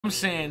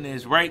saying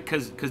is, right,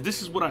 because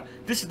this is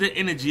the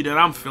energy that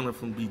I'm feeling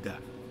from B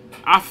Dot.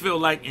 I feel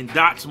like in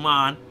Dot's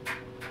mind,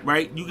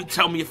 right, you can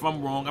tell me if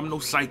I'm wrong, I'm no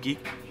psychic,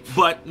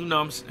 but, you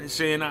know what I'm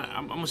saying,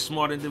 I'm a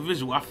smart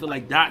individual. I feel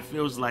like Dot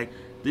feels like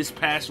this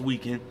past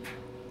weekend,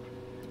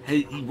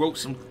 he wrote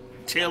some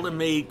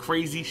tailor-made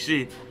crazy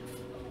shit,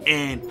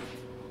 and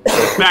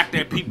the fact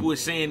that people are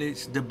saying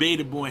it's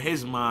debatable in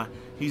his mind,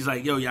 he's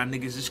like, yo, y'all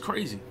niggas is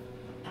crazy.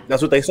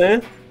 That's what they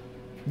saying?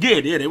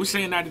 Yeah, they were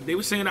saying that. They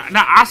were saying that.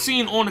 Now I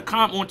seen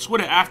on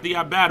Twitter after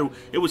y'all battle,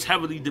 it was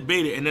heavily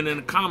debated, and then in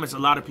the comments, a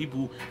lot of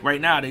people right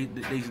now they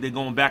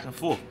going back and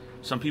forth.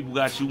 Some people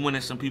got you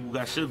winning, some people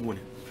got Suge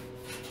winning.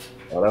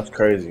 Oh, that's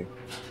crazy.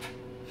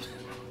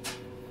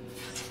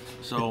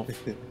 So,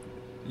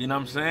 you know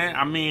what I'm saying?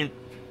 I mean,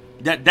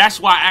 that's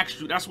why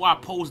I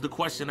posed the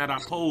question that I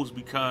posed,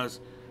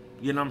 because,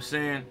 you know what I'm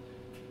saying,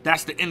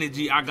 that's the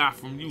energy I got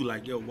from you.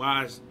 Like, yo,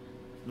 why is, you know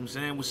what I'm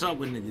saying, what's up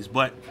with niggas?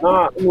 But no,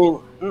 I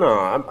mean,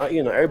 no,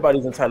 you know,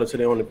 everybody's entitled to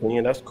their own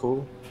opinion. That's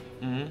cool.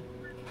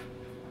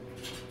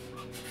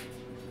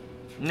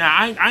 Nah,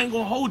 I ain't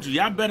gonna hold you.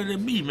 Y'all better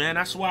than me, man.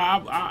 That's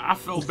why I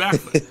felt bad.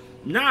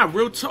 Nah,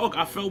 real talk.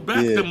 I felt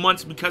bad for them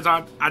months because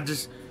I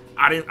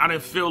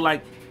didn't feel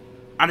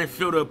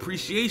the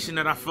appreciation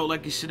that I felt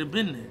like it should have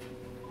been there. You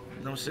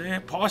know what I'm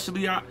saying?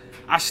 Partially, I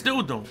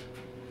still don't.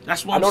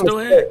 That's why I'm still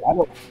here.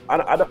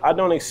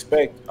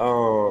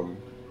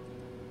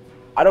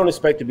 I don't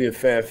expect to be a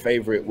fan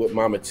favorite with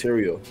my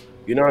material.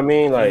 You know what I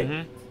mean? Like,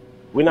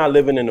 we're not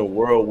living in a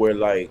world where,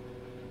 like,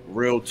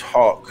 real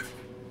talk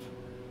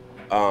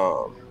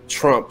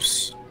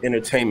trumps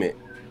entertainment.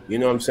 You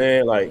know what I'm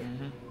saying? Like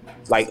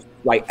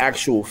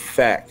actual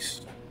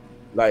facts.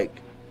 Like,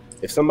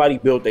 if somebody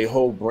built their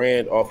whole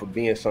brand off of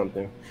being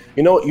something,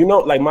 you know,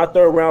 like my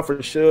third round for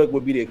Suge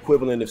would be the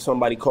equivalent if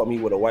somebody caught me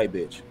with a white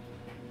bitch.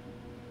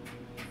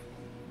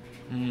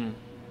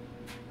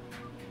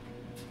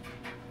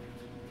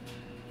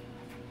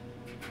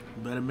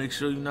 Better make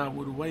sure you're not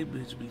with a white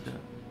bitch, be done.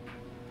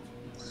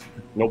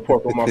 No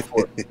pork on my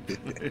fork.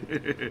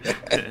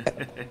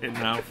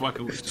 Nah, I'm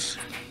fucking with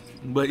you.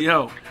 But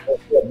yo.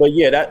 But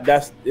yeah,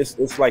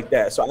 it's like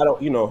that. So I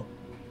don't, you know.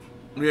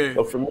 Yeah.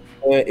 So for me,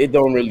 man, it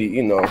don't really,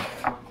 you know.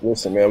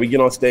 Listen, man, we get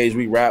on stage,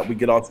 we rap, we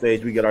get off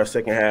stage, we get our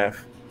second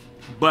half.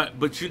 But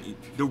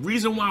the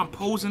reason why I'm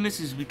posing this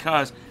is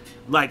because,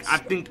 like, I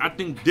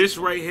think this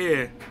right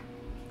here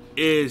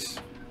is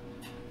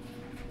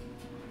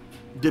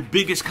the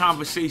biggest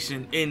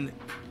conversation in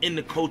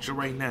the culture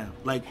right now.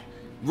 Like,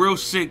 real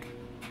sick,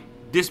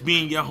 this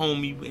being your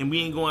homie, and we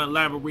ain't going to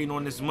elaborate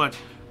on this much,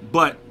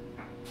 but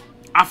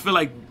I feel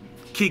like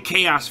Kid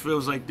Chaos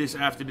feels like this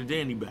after the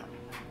Danny battle.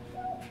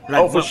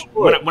 Like, for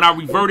sure. When I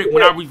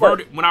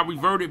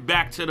reverted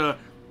back to the,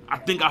 I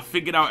think I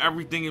figured out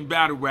everything in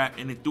battle rap,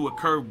 and it threw a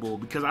curveball,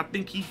 because I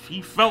think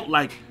he felt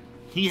like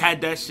he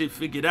had that shit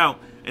figured out,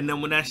 and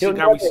then when that shit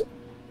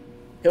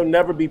he'll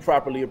never be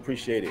properly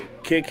appreciated.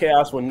 Kid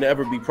Chaos will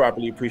never be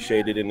properly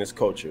appreciated in this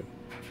culture.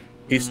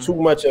 He's too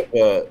much of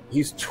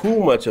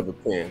a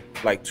pen.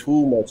 Like,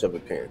 too much of a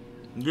pen.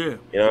 Yeah. You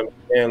know what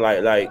I'm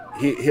saying? Like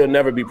he'll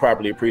never be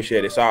properly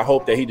appreciated. So I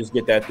hope that he just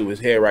get that through his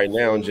head right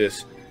now and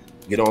just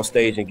get on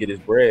stage and get his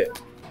bread.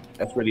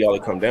 That's really all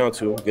it comes down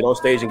to. Get on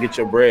stage and get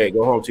your bread.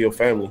 Go home to your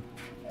family.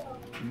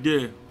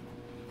 Yeah.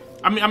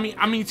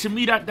 I mean to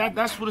me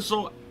that's what it's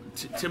all.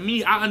 To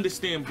me, I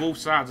understand both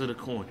sides of the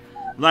coin.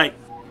 Like,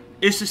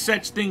 it's a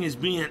such thing as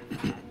being,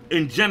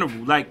 in general,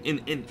 like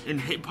in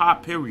hip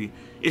hop period,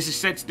 it's a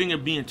such thing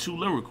of being too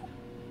lyrical.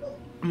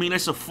 I mean,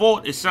 it's a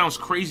fault. It sounds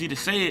crazy to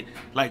say it.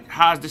 Like,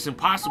 how is this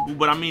impossible?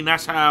 But I mean,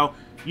 that's how,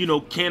 you know,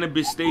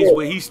 Cannabis stays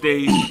where he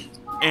stays,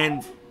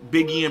 and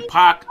Biggie and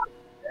Pac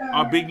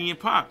are Biggie and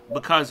Pac,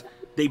 because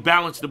they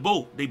balance the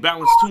both. They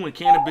balance too, and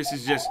Cannabis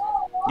is just,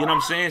 you know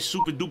what I'm saying,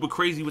 super duper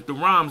crazy with the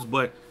rhymes,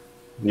 but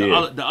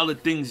the other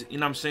things, you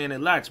know what I'm saying, it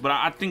lacks. But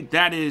I think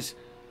that is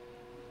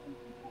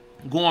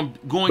going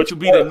to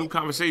be the new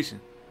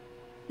conversation.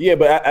 Yeah,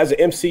 but as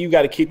an MC, you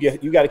got to keep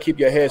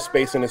your head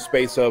space in the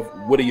space of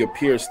what do your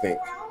peers think.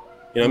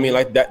 You know what I mean?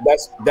 Like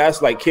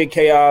that's like Kid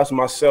Chaos,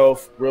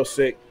 myself, Real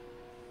Sick.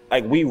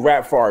 Like, we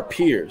rap for our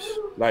peers.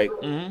 Like,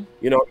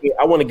 you know,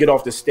 I want to get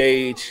off the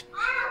stage.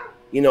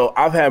 You know,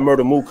 I've had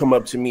Murder Mook come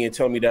up to me and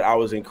tell me that I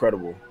was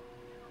incredible.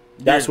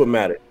 That's what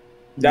mattered.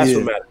 That's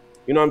what mattered.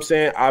 You know what I'm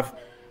saying?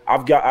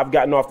 I've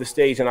gotten off the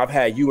stage and I've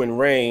had you and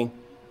Rain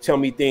tell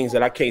me things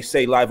that I can't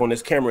say live on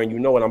this camera, and you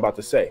know what I'm about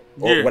to say,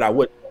 or what I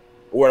would,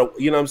 or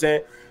you know what I'm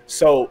saying.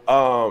 So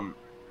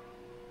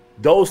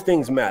those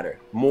things matter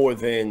more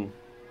than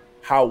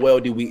how well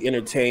do we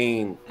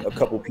entertain a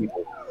couple people.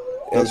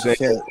 You know what I'm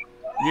saying?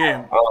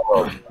 Yeah.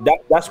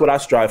 That's what I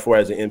strive for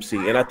as an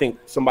MC, and I think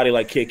somebody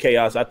like Kid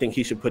Chaos, I think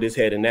he should put his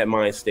head in that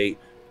mind state.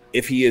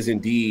 If he is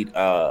indeed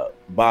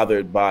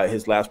bothered by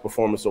his last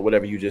performance or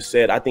whatever you just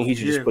said, I think he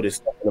should just put his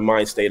stuff in the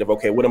mind state of,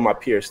 okay, what do my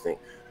peers think?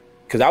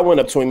 Because I went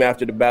up to him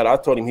after the battle. I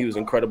told him he was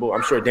incredible.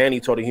 I'm sure Danny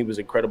told him he was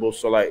incredible.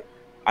 So, like,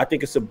 I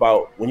think it's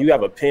about, when you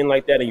have a pen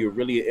like that and you're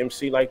really an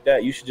MC like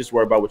that, you should just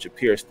worry about what your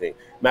peers think.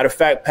 Matter of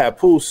fact,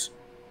 Papoose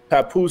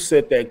Papoose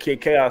said that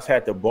Kid Chaos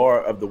had the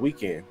bar of the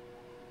weekend.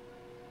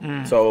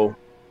 So,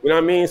 you know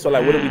what I mean? So,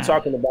 like, what are we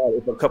talking about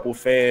if a couple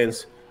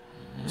fans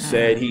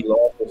said he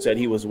lost and said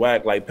he was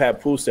whack? Like,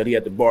 Papoose said he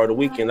had the bar of the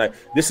weekend. Like,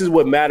 this is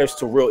what matters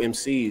to real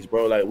MCs,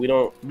 bro. Like, we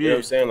don't, you know what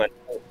I'm saying? Like,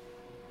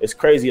 it's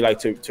crazy, like,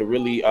 to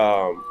really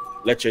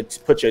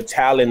put your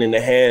talent in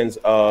the hands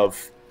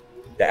of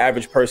the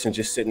average person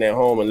just sitting at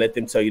home and let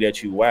them tell you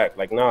that you whack.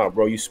 Like, nah,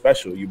 bro, you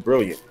special, you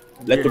brilliant.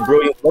 Let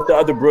the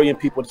other brilliant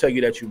people tell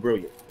you that you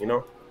brilliant, you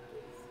know?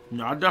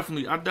 No, I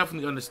definitely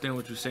understand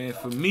what you're saying.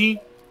 For me,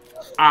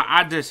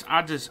 I guess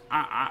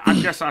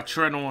I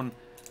tread on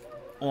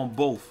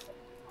both,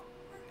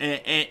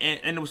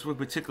 and it was for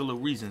particular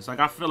reasons. Like,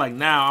 I feel like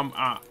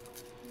now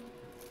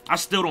I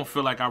still don't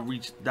feel like I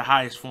reached the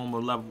highest form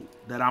of level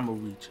that I'm gonna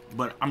reach,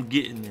 but I'm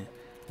getting there.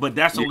 But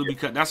that's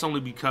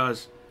only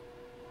because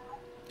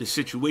the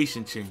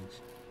situation changed,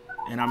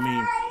 and I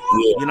mean,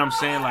 you know what I'm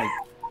saying? Like,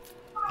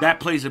 that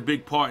plays a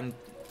big part in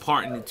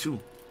it too.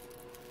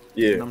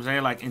 Yeah, you know what I'm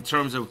saying? Like, in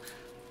terms of,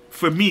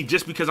 for me,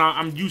 just because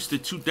I'm used to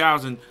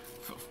 2,000.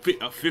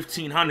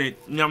 1,500,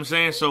 you know what I'm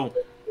saying? So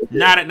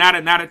now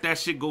that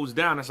shit goes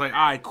down, it's like,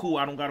 all right, cool,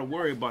 I don't gotta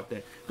worry about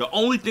that. The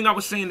only thing I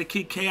was saying to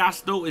Kid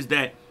Chaos though is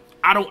that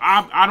I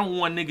don't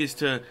want niggas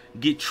to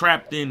get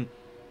trapped in,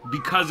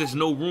 because there's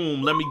no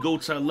room, let me go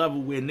to a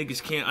level where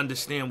niggas can't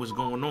understand what's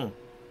going on.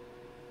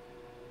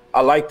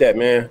 I like that,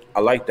 man. I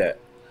like that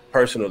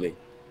personally.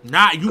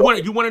 Nah, you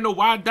want to know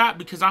why, Doc?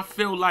 Because I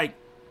feel like,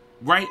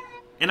 right,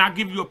 and I'll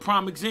give you a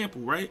prime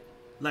example, right?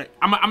 Like,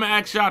 I'm gonna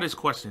ask y'all this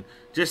question.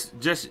 Just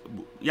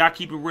y'all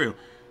keep it real.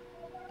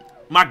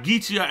 My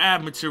Geechee or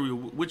Av material,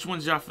 which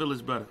ones y'all feel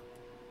is better?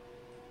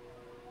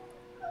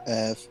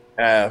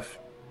 Av.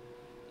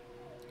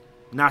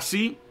 Now,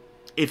 see,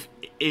 if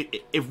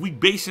we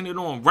basing it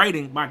on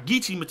writing, my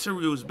Geechee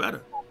material is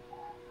better.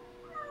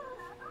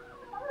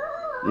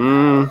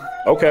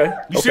 Okay.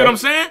 You see what I'm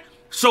saying?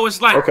 So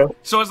it's like,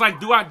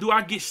 do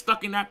I get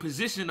stuck in that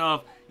position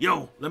of,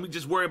 yo, let me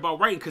just worry about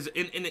writing? Because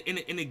in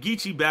the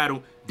Geechee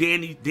battle,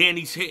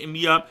 Danny's hitting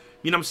me up.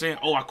 You know what I'm saying?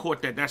 Oh, I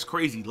caught that. That's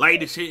crazy.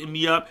 Light is hitting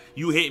me up.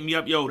 You hitting me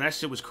up. Yo, that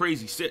shit was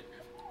crazy.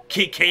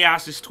 Kid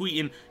Chaos is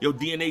tweeting. Yo,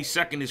 DNA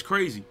second is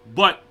crazy.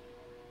 But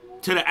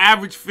to the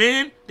average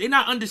fan, they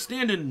not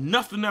understanding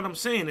nothing that I'm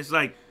saying. It's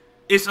like,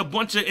 it's a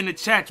bunch of in the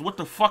chats. What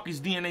the fuck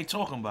is DNA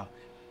talking about?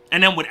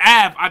 And then with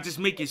Av, I just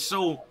make it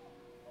so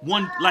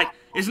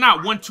it's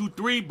not 1, 2,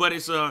 3, but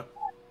it's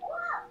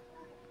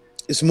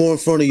more in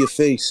front of your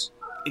face.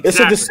 Exactly. It's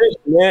a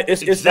decision, man.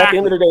 It's at the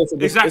end of the day.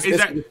 It's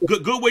exactly.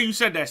 Good way you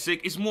said that,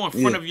 Sikh. It's more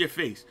in front of your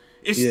face.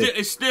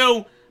 It's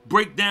still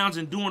breakdowns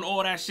and doing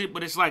all that shit,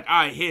 but it's like,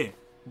 all right, here.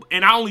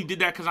 And I only did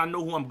that because I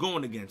know who I'm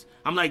going against.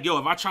 I'm like, yo,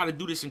 if I try to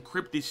do this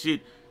encrypted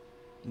shit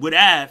with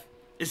Av,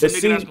 it's a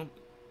nigga that's gonna.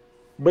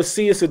 But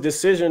see, it's a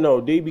decision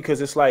though, D, because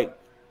it's like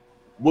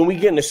when we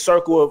get in a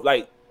circle of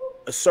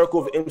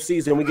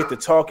MCs and we get to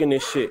talking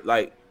this shit.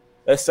 Like,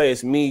 let's say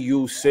it's me,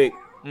 you, Sikh.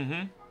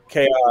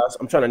 Chaos.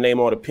 I'm trying to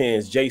name all the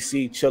pins.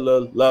 JC,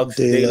 Chilla, Lux,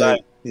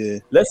 Daylight. Yeah.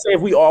 Let's say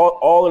if we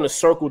all in a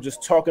circle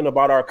just talking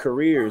about our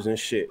careers and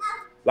shit.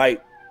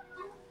 Like,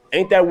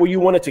 ain't that where you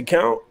want it to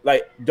count?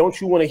 Like,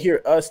 don't you want to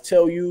hear us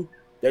tell you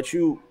that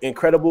you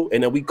incredible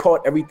and that we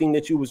caught everything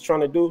that you was trying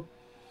to do?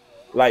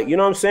 Like, you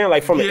know what I'm saying?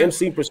 Like, from an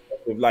MC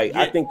perspective, like,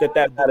 I think that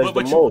matters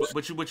the most.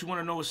 But you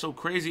want to know what's so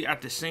crazy?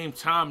 At the same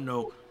time,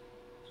 though,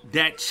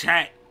 that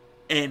chat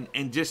and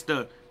just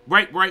the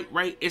right.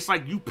 It's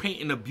like you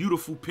painting a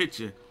beautiful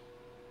picture.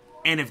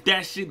 And if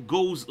that shit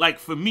goes, like,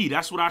 for me,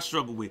 that's what I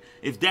struggle with.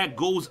 If that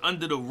goes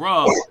under the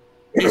rug,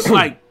 it's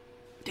like,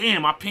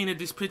 damn, I painted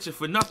this picture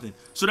for nothing.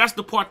 So that's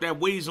the part that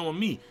weighs on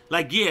me.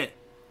 Like, yeah,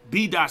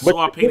 B-Dot, so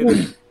I painted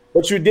it.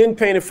 But you didn't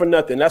paint it for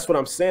nothing. That's what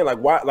I'm saying. Like,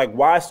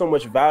 why so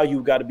much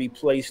value got to be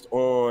placed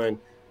on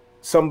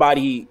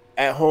somebody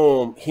at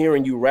home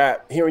hearing you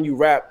rap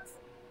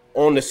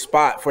on the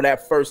spot for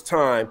that first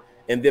time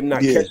and them not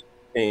catching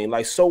anything?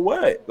 Like, so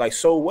what?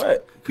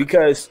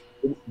 Because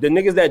the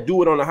niggas that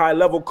do it on a high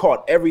level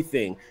caught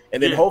everything,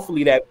 and then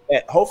hopefully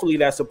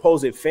that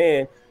supposed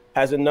fan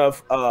has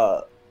enough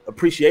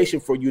appreciation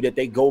for you that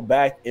they go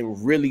back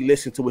and really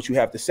listen to what you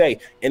have to say.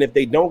 And if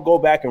they don't go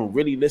back and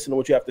really listen to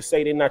what you have to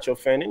say, they're not your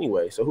fan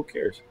anyway. So who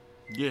cares?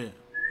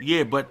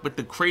 Yeah. But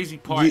the crazy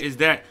part is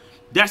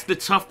that's the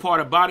tough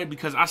part about it,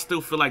 because I still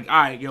feel like, all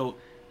right, yo,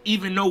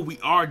 even though we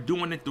are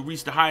doing it to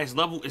reach the highest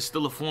level, it's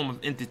still a form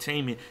of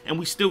entertainment, and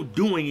we still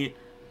doing it.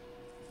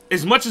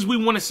 As much as we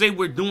want to say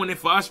we're doing it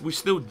for us, we're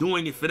still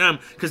doing it for them.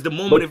 Because the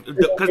moment,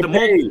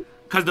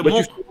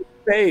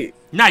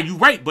 nah, you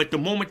right. But the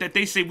moment that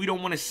they say we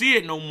don't want to see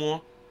it no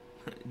more,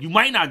 you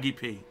might not get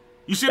paid.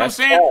 You see what I'm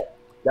saying? Cap.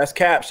 That's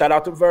cap. Shout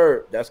out to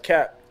Verb. That's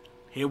cap.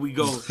 Here we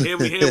go. Here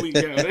we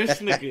go.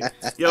 This nigga.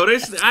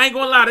 I ain't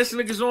gonna lie. This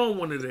nigga's on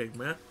one today,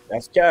 man.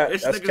 That's cap.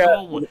 This That's nigga's cap.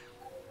 on one.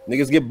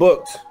 Niggas get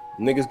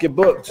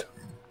booked.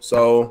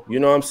 So,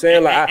 you know what I'm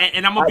saying? Like,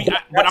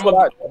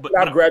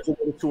 I've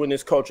graduated to in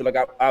this culture. Like,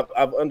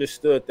 I've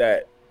understood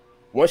that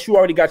once you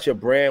already got your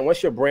brand,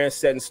 once your brand's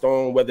set in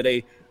stone, whether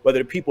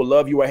the people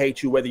love you or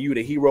hate you, whether you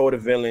the hero or the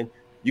villain,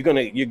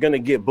 you're gonna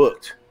get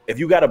booked. If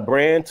you got a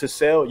brand to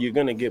sell, you're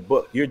gonna get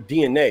booked. Your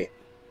DNA,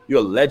 you're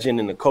a legend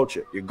in the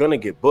culture. You're gonna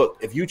get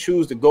booked. If you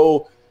choose to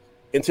go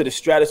into the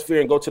stratosphere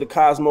and go to the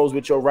cosmos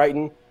with your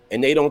writing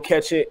and they don't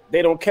catch it,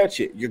 they don't catch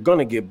it. You're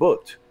gonna get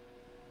booked.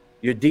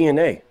 Your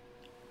DNA.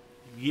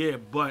 Yeah,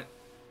 but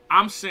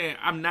I'm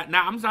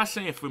not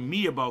saying for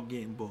me about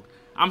getting booked.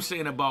 I'm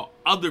saying about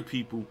other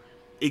people.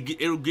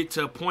 It'll get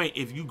to a point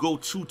if you go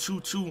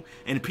 2-2-2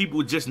 and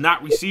people just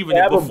not receiving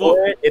it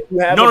before.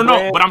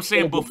 No. But I'm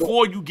saying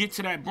before you get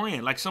to that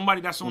brand, like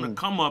somebody that's on the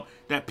come up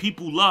that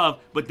people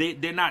love, but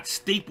they're not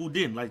stapled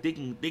in. Like they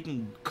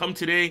can come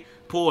today,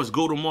 pause,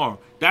 go tomorrow.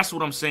 That's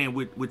what I'm saying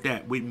with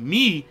that. With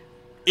me,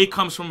 it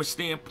comes from a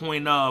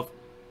standpoint of,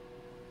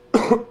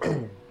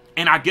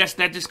 and I guess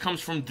that just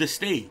comes from the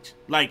stage.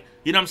 Like,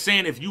 you know what I'm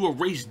saying? If you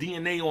erase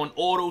DNA on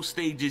all those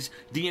stages,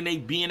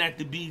 DNA being at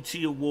the BET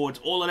Awards,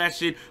 all of that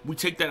shit, we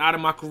take that out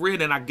of my career,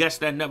 then I guess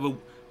that never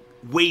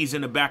weighs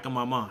in the back of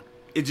my mind.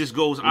 It just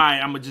goes, all right,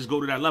 I'm going to just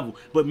go to that level.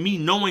 But me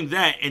knowing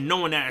that and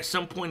knowing that at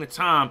some point in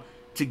time,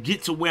 to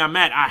get to where I'm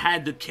at, I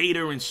had to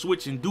cater and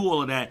switch and do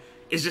all of that.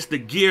 It's just the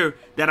gear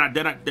that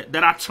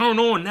I turn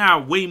on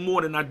now way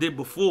more than I did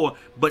before.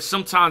 But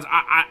sometimes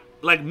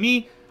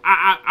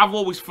I've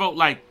always felt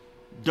like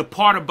the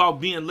part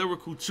about being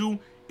lyrical too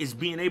is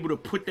being able to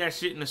put that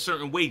shit in a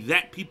certain way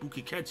that people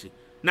can catch it.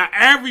 Now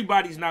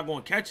everybody's not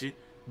going to catch it,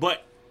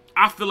 but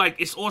I feel like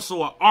it's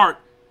also an art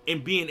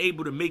in being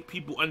able to make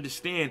people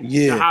understand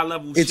the high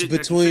level shit.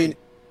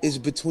 It's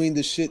between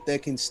the shit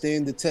that can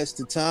stand the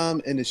test of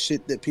time and the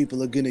shit that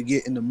people are gonna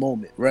get in the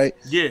moment, right?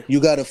 Yeah. You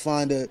gotta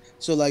find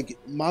so like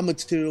my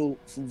material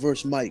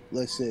versus Mike,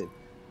 let's say.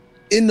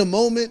 In the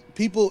moment,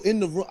 people in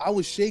the room, I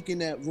was shaking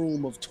that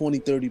room of 20,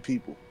 30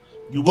 people.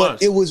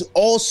 It was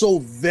also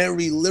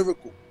very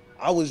lyrical.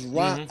 I was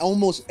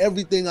almost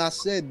everything I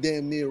said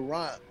damn near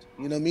rhymed.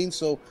 You know what I mean?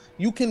 So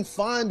you can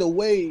find a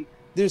way.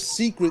 There's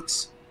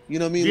secrets, you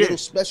know what I mean? Little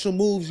special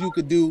moves you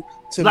could do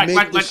to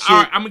make the shit.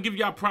 All right, I'm gonna give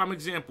y'all a prime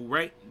example,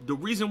 right? The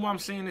reason why I'm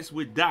saying this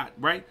with Dot,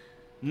 right?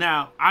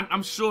 Now,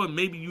 I'm sure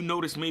maybe you know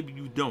this, maybe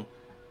you don't.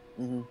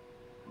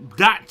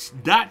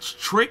 Dot's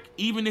trick,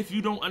 even if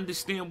you don't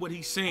understand what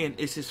he's saying,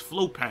 is his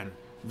flow pattern,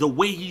 the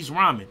way he's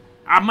rhyming.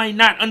 I might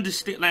not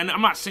understand, like,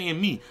 I'm not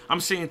saying me, I'm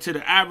saying to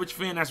the average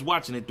fan that's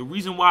watching it, the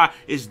reason why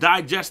it's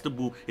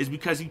digestible is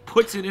because he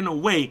puts it in a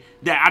way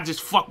that I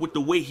just fuck with the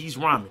way he's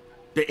rhyming.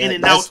 The in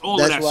and outs, all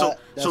of that.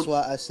 That's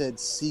why I said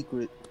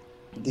secret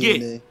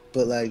DNA,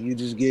 but like you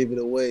just gave it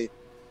away.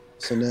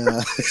 So now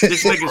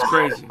this nigga's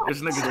crazy.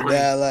 This nigga's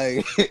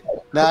crazy.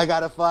 Now I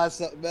gotta find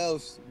something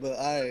else. But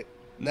all right.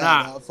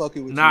 Nah, I'm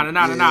fucking with you.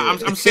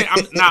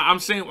 I'm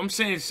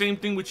saying the same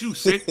thing with you,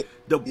 Sikh.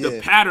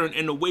 The pattern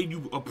and the way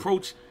you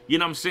approach, you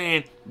know what I'm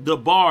saying, the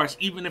bars,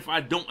 even if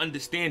I don't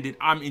understand it,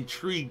 I'm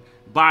intrigued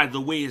by the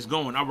way it's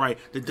going. All right.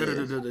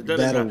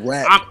 Battle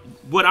rap.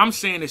 What I'm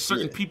saying is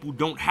certain people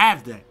don't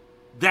have that.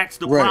 That's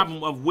the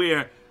problem of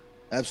where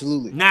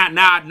absolutely. Now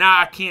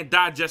I can't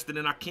digest it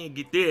and I can't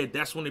get there.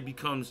 That's when it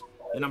becomes,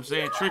 you know what I'm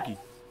saying, tricky.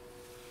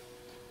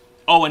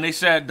 Oh, and they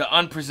said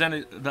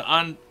precedented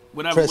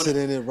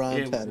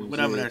rhyme patterns.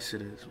 Whatever that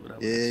shit is.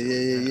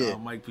 Yeah.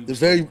 Mike,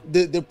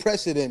 they're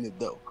precedented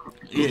though.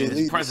 Yeah,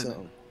 it's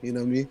precedent. You know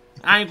what I mean?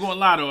 I ain't gonna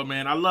lie though,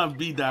 man. I love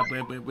B-Dot,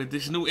 but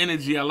this new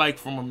energy I like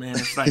from him, man.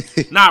 It's like,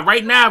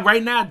 right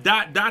now,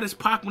 Dot is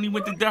Pac when he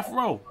went to Death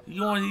Row. He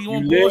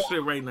on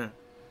bullshit right now.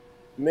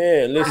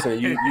 Man, listen,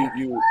 you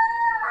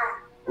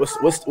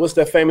what's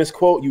that famous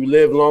quote? You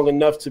live long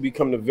enough to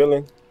become the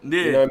villain.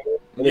 Yeah. You know what I mean?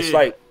 And it's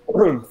like,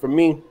 for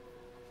me,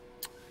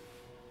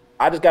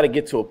 I just got to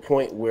get to a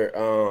point where,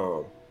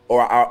 or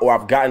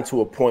I've gotten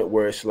to a point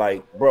where it's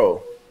like,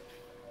 bro,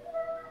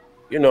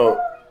 you know,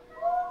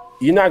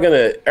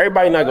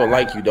 everybody not gonna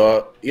like you,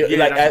 dog.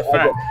 Like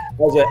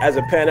as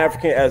a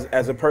Pan-African,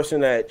 as a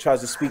person that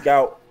tries to speak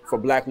out for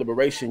Black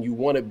liberation, you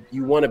want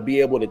to be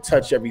able to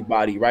touch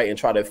everybody, right, and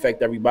try to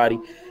affect everybody.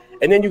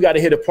 And then you got to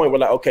hit a point where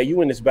like, okay,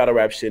 you in this battle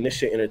rap shit, and this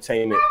shit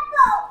entertainment.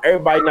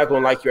 Everybody not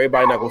gonna like you.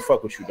 Everybody not gonna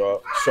fuck with you,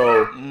 dog.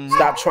 So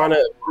stop trying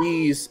to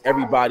please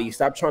everybody.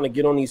 Stop trying to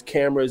get on these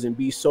cameras and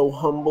be so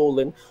humble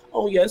and,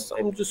 oh yes,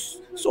 I'm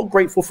just so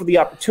grateful for the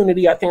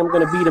opportunity. I think I'm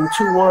gonna beat him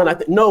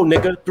 2-1. No,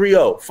 nigga,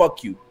 3-0.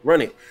 Fuck you.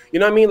 Run it. You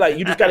know what I mean? Like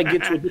you just gotta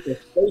get to a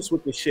different space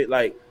with this shit.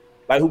 Like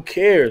who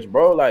cares,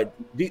 bro? Like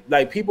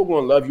people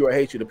gonna love you or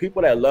hate you. The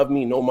people that love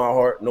me know my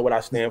heart, know what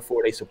I stand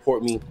for. They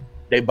support me.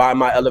 They buy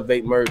my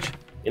Elevate merch.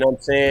 You know what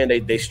I'm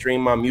saying? They stream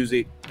my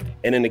music.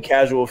 And then the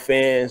casual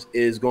fans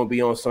is gonna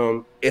be on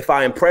some. If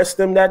I impress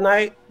them that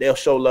night, they'll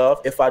show love.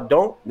 If I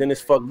don't, then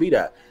it's fuck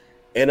B-Dot.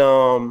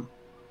 And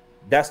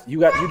that's you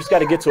just got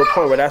to get to a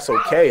point where that's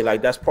okay.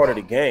 Like that's part of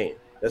the game.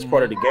 That's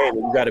part of the game.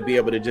 And you got to be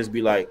able to just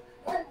be like,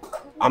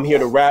 I'm here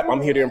to rap.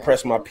 I'm here to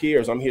impress my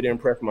peers. I'm here to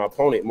impress my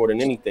opponent more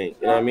than anything.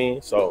 You know what I mean?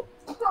 So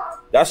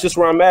that's just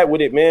where I'm at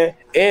with it, man.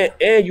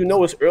 And you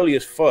know it's early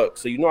as fuck.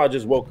 So you know I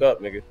just woke up,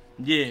 nigga.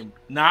 Yeah,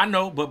 I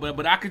know,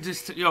 but I could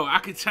just I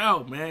could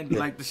tell, man.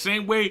 Like the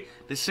same way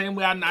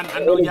I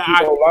know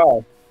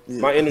y'all.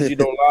 My energy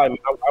don't lie.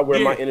 I wear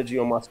my energy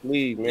on my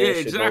sleeve, man. Yeah,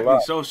 Shit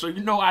exactly. So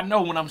you know, I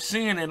know when I'm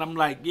seeing it, I'm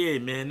like, yeah,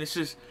 man, this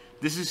is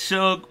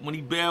Suge. When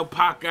he bailed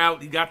Pac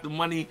out, he got the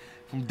money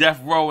from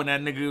Death Row, and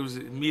that nigga was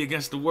me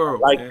against the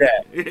world. I like man.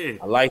 that. Yeah.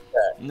 I like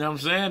that. You know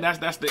what I'm saying?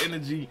 That's the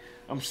energy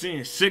I'm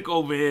seeing. Sick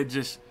over here,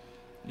 just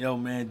yo,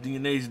 man.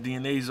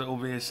 DNA's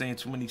over here saying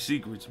too many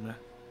secrets, man.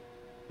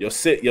 Yo,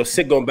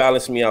 Sick gonna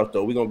balance me out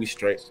though. We gonna be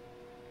straight.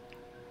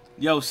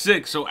 Yo,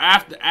 Sick. So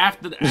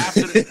after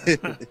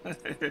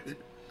the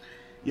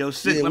yo,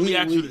 Sick. Let me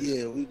ask you this.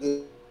 Yeah, we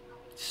good.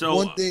 So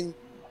one thing.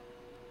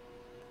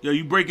 Yo,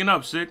 you breaking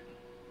up, Sick?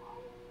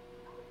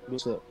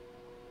 What's up?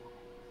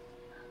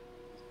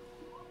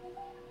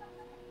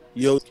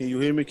 Yo, can you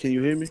hear me? Can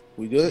you hear me?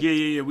 We good?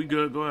 Yeah. We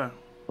good. Go ahead.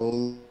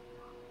 Oh.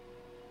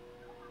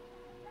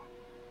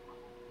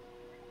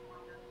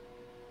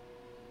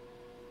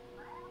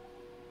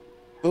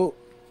 Oh.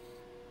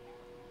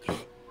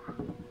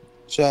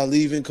 Shall I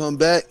leave and come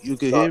back? You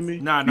can hear me?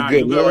 Nah,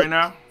 you good right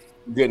now?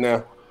 Good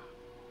now.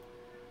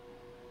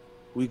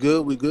 We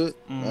good?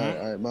 Mm-hmm.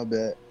 All right, my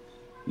bad.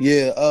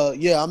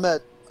 Yeah,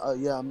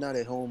 I'm not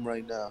at home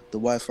right now. The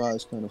Wi-Fi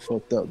is kind of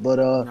fucked up. But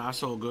nah,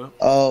 it's all good.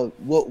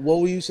 What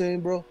were you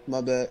saying, bro?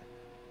 My bad.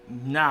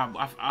 Nah,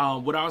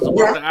 what I was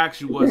about to ask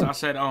you was, I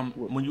said,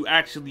 when you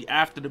actually,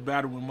 after the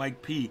battle with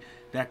Mike P,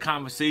 that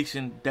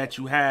conversation that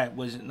you had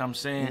was, you know what I'm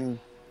saying,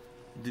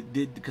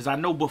 because I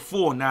know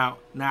before, now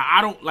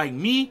I don't, like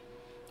me,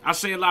 I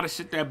say a lot of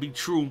shit that be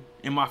true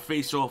in my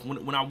face-off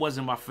when I was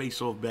in my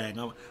face-off bag.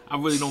 I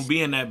really don't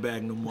be in that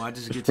bag no more. I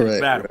just get to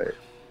the battle. Right.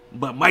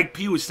 But Mike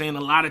P was saying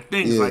a lot of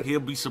things, like he'll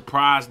be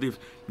surprised if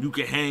you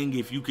could hang,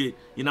 if you could,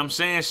 you know what I'm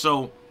saying?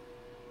 So,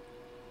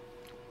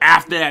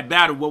 after that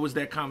battle, what was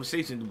that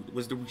conversation?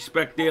 Was the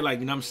respect there? Like,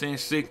 you know what I'm saying?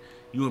 Sick,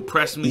 you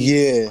impressed me.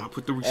 Yeah. I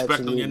put the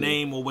respect on your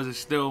name, or was it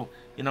still,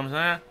 you know what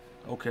I'm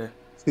saying? Okay.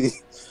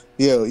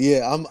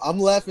 Yeah, I'm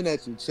laughing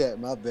at your chat.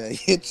 My bad.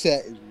 Your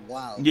chat is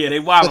wild. Yeah, they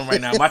wilding right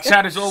now. My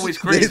chat is always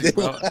crazy,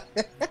 bro.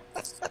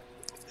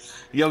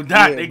 Yo,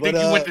 Doc, they think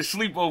you went to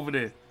sleep over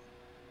there.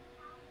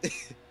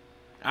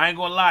 I ain't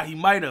gonna lie, he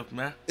might have,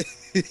 man.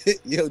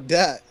 Yo,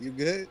 Doc, you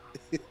good?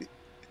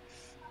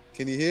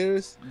 Can you hear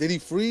us? Did he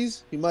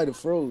freeze? He might have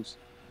froze.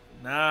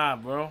 Nah,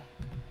 bro.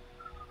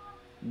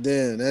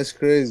 Damn, that's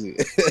crazy.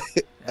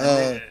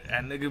 That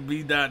nigga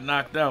B Dot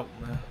knocked out,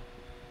 man.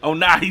 Oh,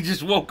 nah, he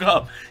just woke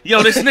up.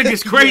 Yo, this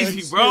nigga's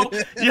crazy, bro.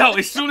 Yo,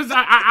 as soon as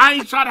I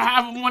ain't try to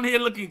have him on here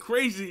looking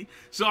crazy,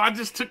 so I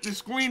just took the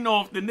screen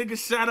off. The nigga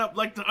sat up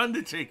like the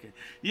Undertaker.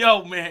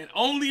 Yo, man,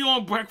 only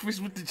on Breakfast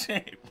with the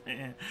Champ,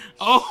 man.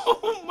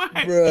 Oh, my.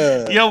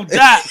 Bruh. Yo,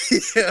 Doc.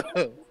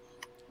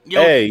 Yo,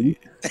 hey.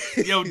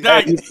 Yo,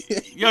 Doc.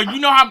 Yo, you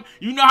know how,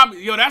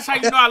 yo, that's how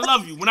you know I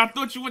love you. When I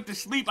thought you went to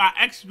sleep, I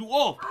X'd you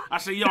off. I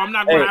said, yo, I'm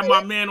not going to have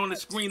my man on the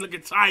screen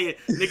looking tired.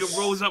 Nigga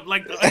rose up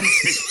like the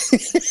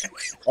Undertaker.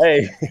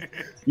 Hey,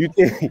 you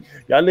think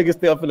y'all niggas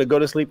still finna go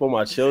to sleep on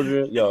my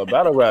children? Yo,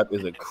 battle rap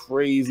is a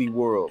crazy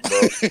world,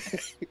 bro.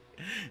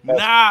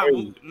 Nah,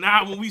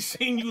 when we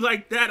seen you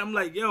like that, I'm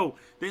like, yo,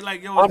 they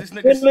like, yo, I'm this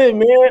nigga chilling,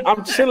 man.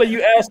 I'm chilling.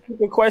 You asked me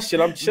the question.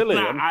 I'm chilling.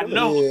 Nah, I'm chilling.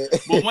 I know,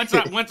 but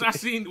once I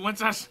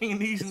seen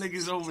these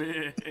niggas over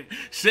here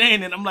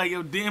saying it, I'm like,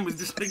 yo, damn, is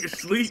this nigga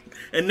sleep?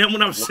 And then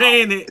when I'm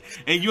saying it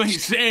and you ain't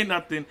saying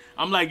nothing,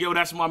 I'm like, yo,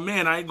 that's my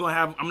man. I'm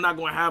not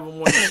gonna have him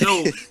on the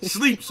show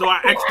sleep. So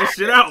I X this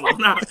shit out.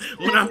 When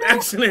I'm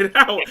Xing it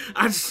out,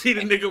 I just see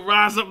the nigga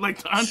rise up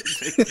like the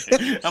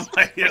Undertaker. I'm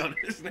like, yo,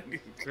 this nigga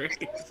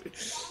crazy.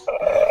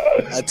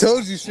 I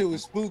told you shit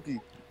was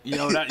spooky.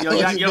 Yo,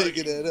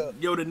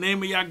 the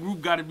name of y'all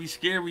group gotta be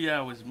Scary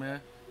Hours, man.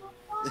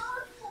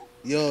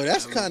 Yo,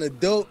 that's kind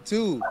of dope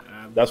too.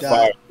 That's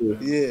fire too.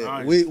 Yeah,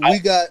 right. we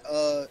got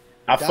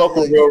I fuck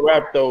with real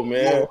rap though,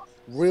 man. Yeah,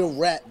 real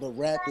rap, but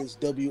rap is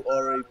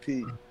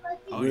WRAP.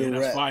 Oh real yeah,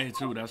 that's rap. fire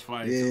too. That's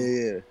fire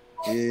too.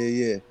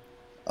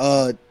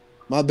 Yeah.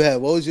 My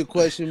bad. What was your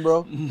question,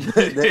 bro?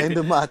 The end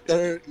of my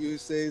third, you were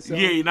saying something?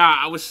 Yeah, nah,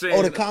 I was saying.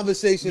 Oh, the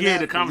conversation. Yeah,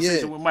 the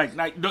conversation with Mike.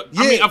 Like,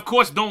 I mean, of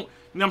course, don't.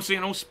 You know what I'm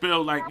saying? Don't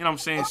spill, like, you know what I'm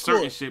saying,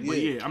 certain shit. But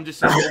yeah, I'm just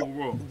saying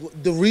overall.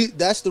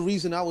 That's the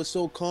reason I was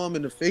so calm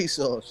in the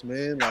face-offs,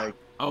 man. Like,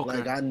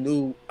 like I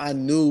knew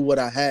what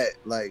I had.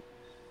 Like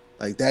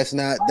that's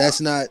not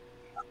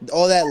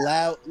all that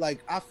loud. Like,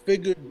 I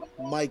figured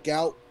Mike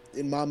out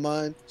in my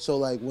mind. So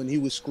like when he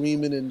was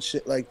screaming and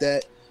shit like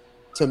that,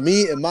 to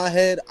me in my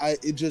head,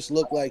 it just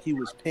looked like he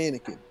was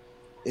panicking.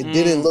 It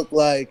didn't look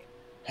like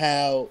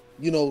how,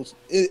 you know,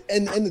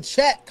 and the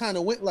chat kind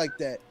of went like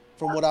that.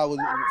 From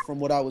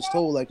what I was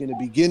told, like in the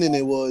beginning,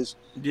 it was,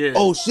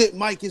 oh shit,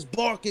 Mike is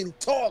barking,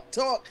 talk.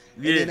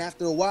 And then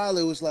after a while,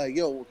 it was like,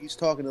 yo, he's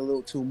talking a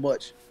little too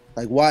much.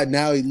 Like, why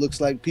now he looks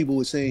like people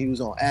were saying he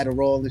was on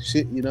Adderall and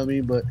shit, you know what I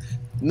mean? But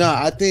nah,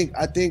 I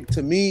think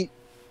to me,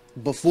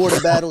 before the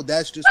battle,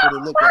 that's just what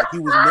it looked like. He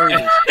was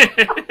nervous.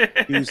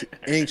 He was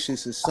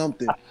anxious or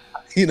something.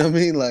 You know what I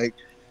mean? Like,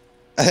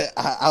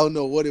 I don't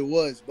know what it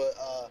was, but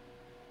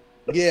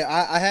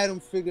yeah, I had him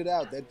figured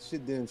out. That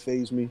shit didn't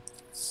faze me.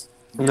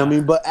 You know what I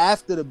mean? But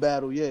after the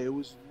battle, yeah, it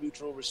was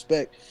mutual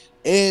respect.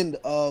 And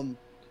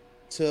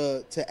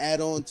to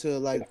add on to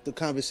like the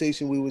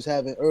conversation we was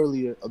having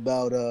earlier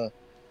about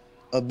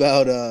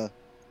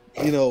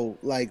you know,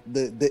 like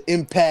the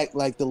impact,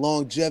 like the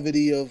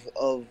longevity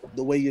of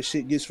the way your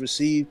shit gets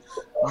received.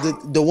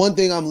 The one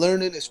thing I'm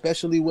learning,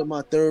 especially with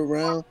my third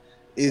round,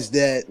 is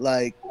that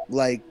like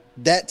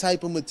that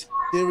type of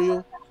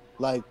material,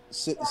 like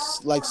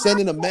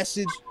sending a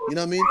message, you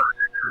know what I mean?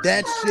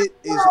 That shit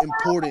is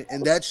important,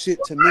 and that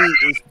shit to me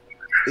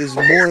is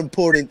more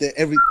important than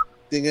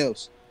everything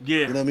else. Yeah.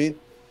 You know what I mean?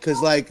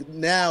 Cause like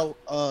now,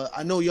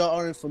 I know y'all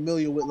aren't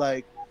familiar with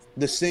like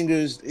the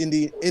singers,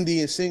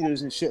 Indian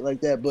singers and shit like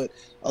that, but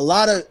a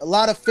lot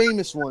of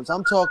famous ones.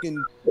 I'm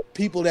talking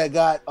people that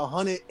got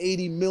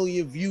 180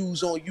 million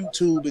views on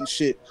YouTube and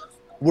shit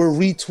were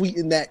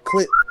retweeting that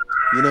clip.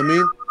 You know what I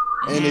mean?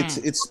 And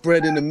it's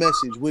spreading the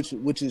message,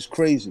 which is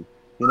crazy.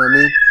 You know what I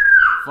mean?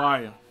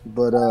 Fire.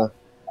 But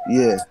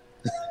yeah.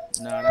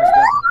 Nah, that's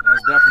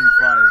definitely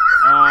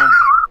fire.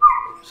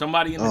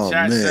 Somebody in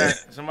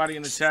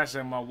the chat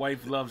said my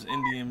wife loves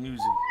Indian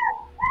music.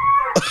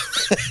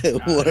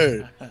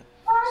 Word.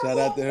 Shout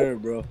out to her,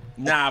 bro.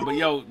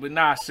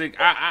 Nah, Sikh.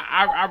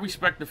 I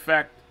respect the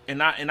fact,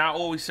 and I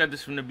always said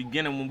this from the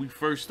beginning when we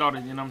first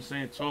started, you know what I'm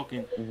saying,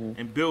 talking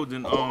and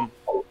building,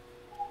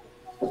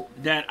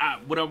 that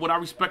what I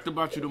respect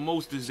about you the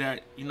most is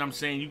that, you know what I'm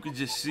saying, you could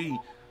just see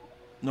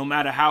no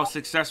matter how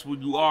successful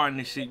you are in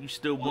this shit, you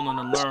still willing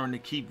to learn to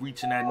keep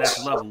reaching that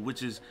next level,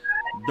 which is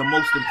the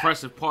most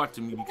impressive part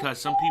to me, because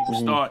some people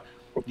start,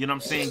 you know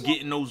what I'm saying,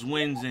 getting those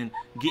wins and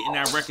getting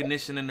that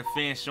recognition and the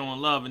fans showing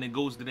love, and it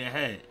goes to their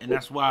head. And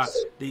that's why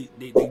they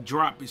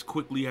drop as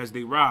quickly as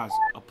they rise,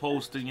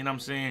 opposed to, you know what I'm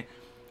saying,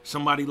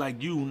 somebody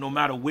like you, no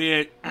matter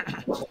where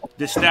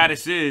the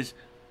status is,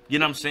 you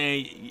know what I'm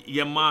saying,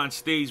 your mind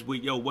stays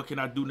with, yo, what can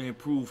I do to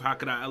improve? How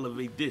can I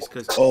elevate this?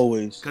 Because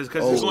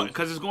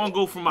it's going to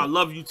go from I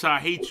love you to I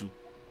hate you.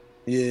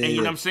 Yeah. And you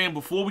know what I'm saying,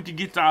 before we can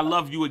get to I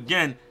love you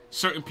again,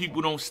 certain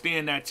people don't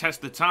stand that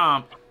test of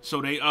time, so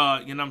they you know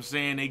what I'm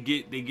saying, they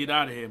get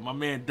out of here. My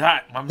man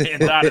Dot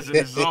is in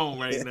the zone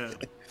right now.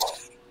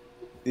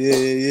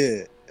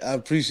 Yeah. I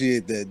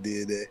appreciate that,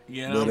 dude.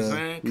 You know what I'm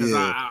saying? Because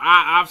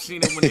I've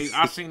seen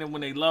it when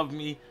they loved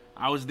me.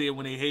 I was there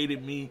when they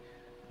hated me,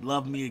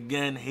 loved me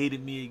again,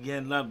 hated me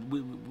again.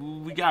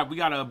 We got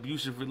an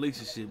abusive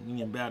relationship,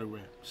 me and battle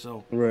rap.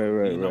 So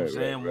right, you know what I'm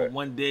saying? Right.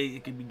 One day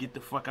it could be get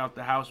the fuck out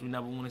the house. We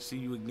never want to see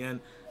you again.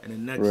 And the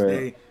next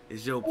day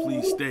is yo,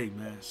 please stay,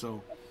 man.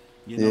 So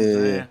you know what I'm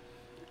saying?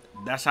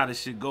 That's how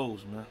this shit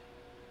goes, man.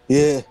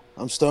 Yeah,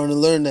 I'm starting to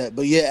learn that.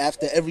 But yeah,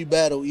 after every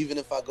battle, even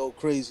if I go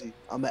crazy,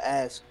 I'ma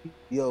ask,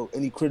 yo,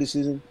 any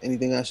criticism,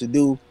 anything I should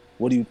do?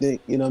 What do you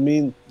think? You know what I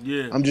mean?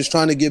 Yeah. I'm just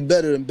trying to get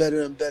better and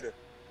better and better.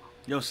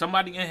 Yo,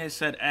 somebody in here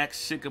said ask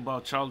Sikh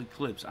about Charlie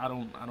Clips. I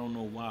don't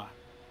know why.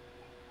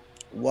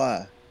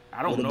 Why?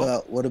 I don't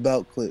know. What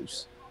about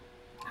Clips?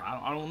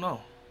 I don't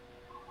know.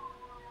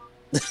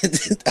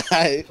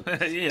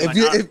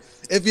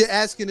 If you're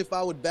asking if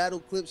I would battle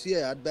Clips,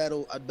 yeah, I'd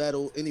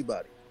battle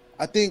anybody.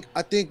 I think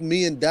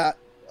me and Dot.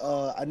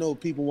 I know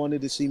people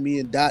wanted to see me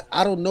and Dot.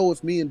 I don't know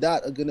if me and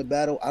Dot are gonna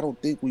battle. I don't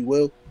think we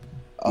will.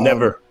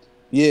 Never.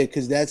 Yeah,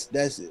 because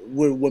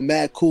we're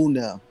mad cool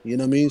now. You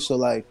know what I mean? So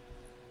like,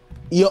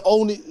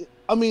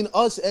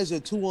 us as a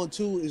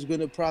 2-on-2 is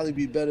gonna probably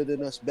be better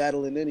than us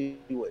battling anyway.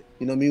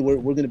 You know what I mean?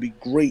 We're gonna be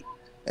great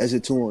as a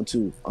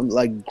 2-on-2. I'm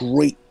like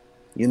great.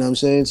 You know what I'm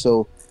saying?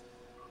 So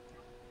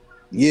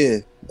yeah,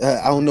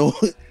 I don't know.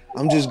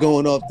 I'm just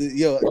going off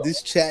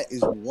this chat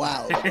is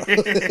wild.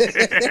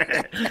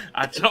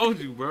 I told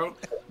you, bro.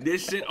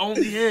 This shit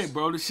only here,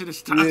 bro. This shit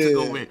is toxic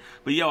over here.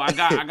 But yo, I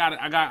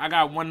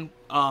got one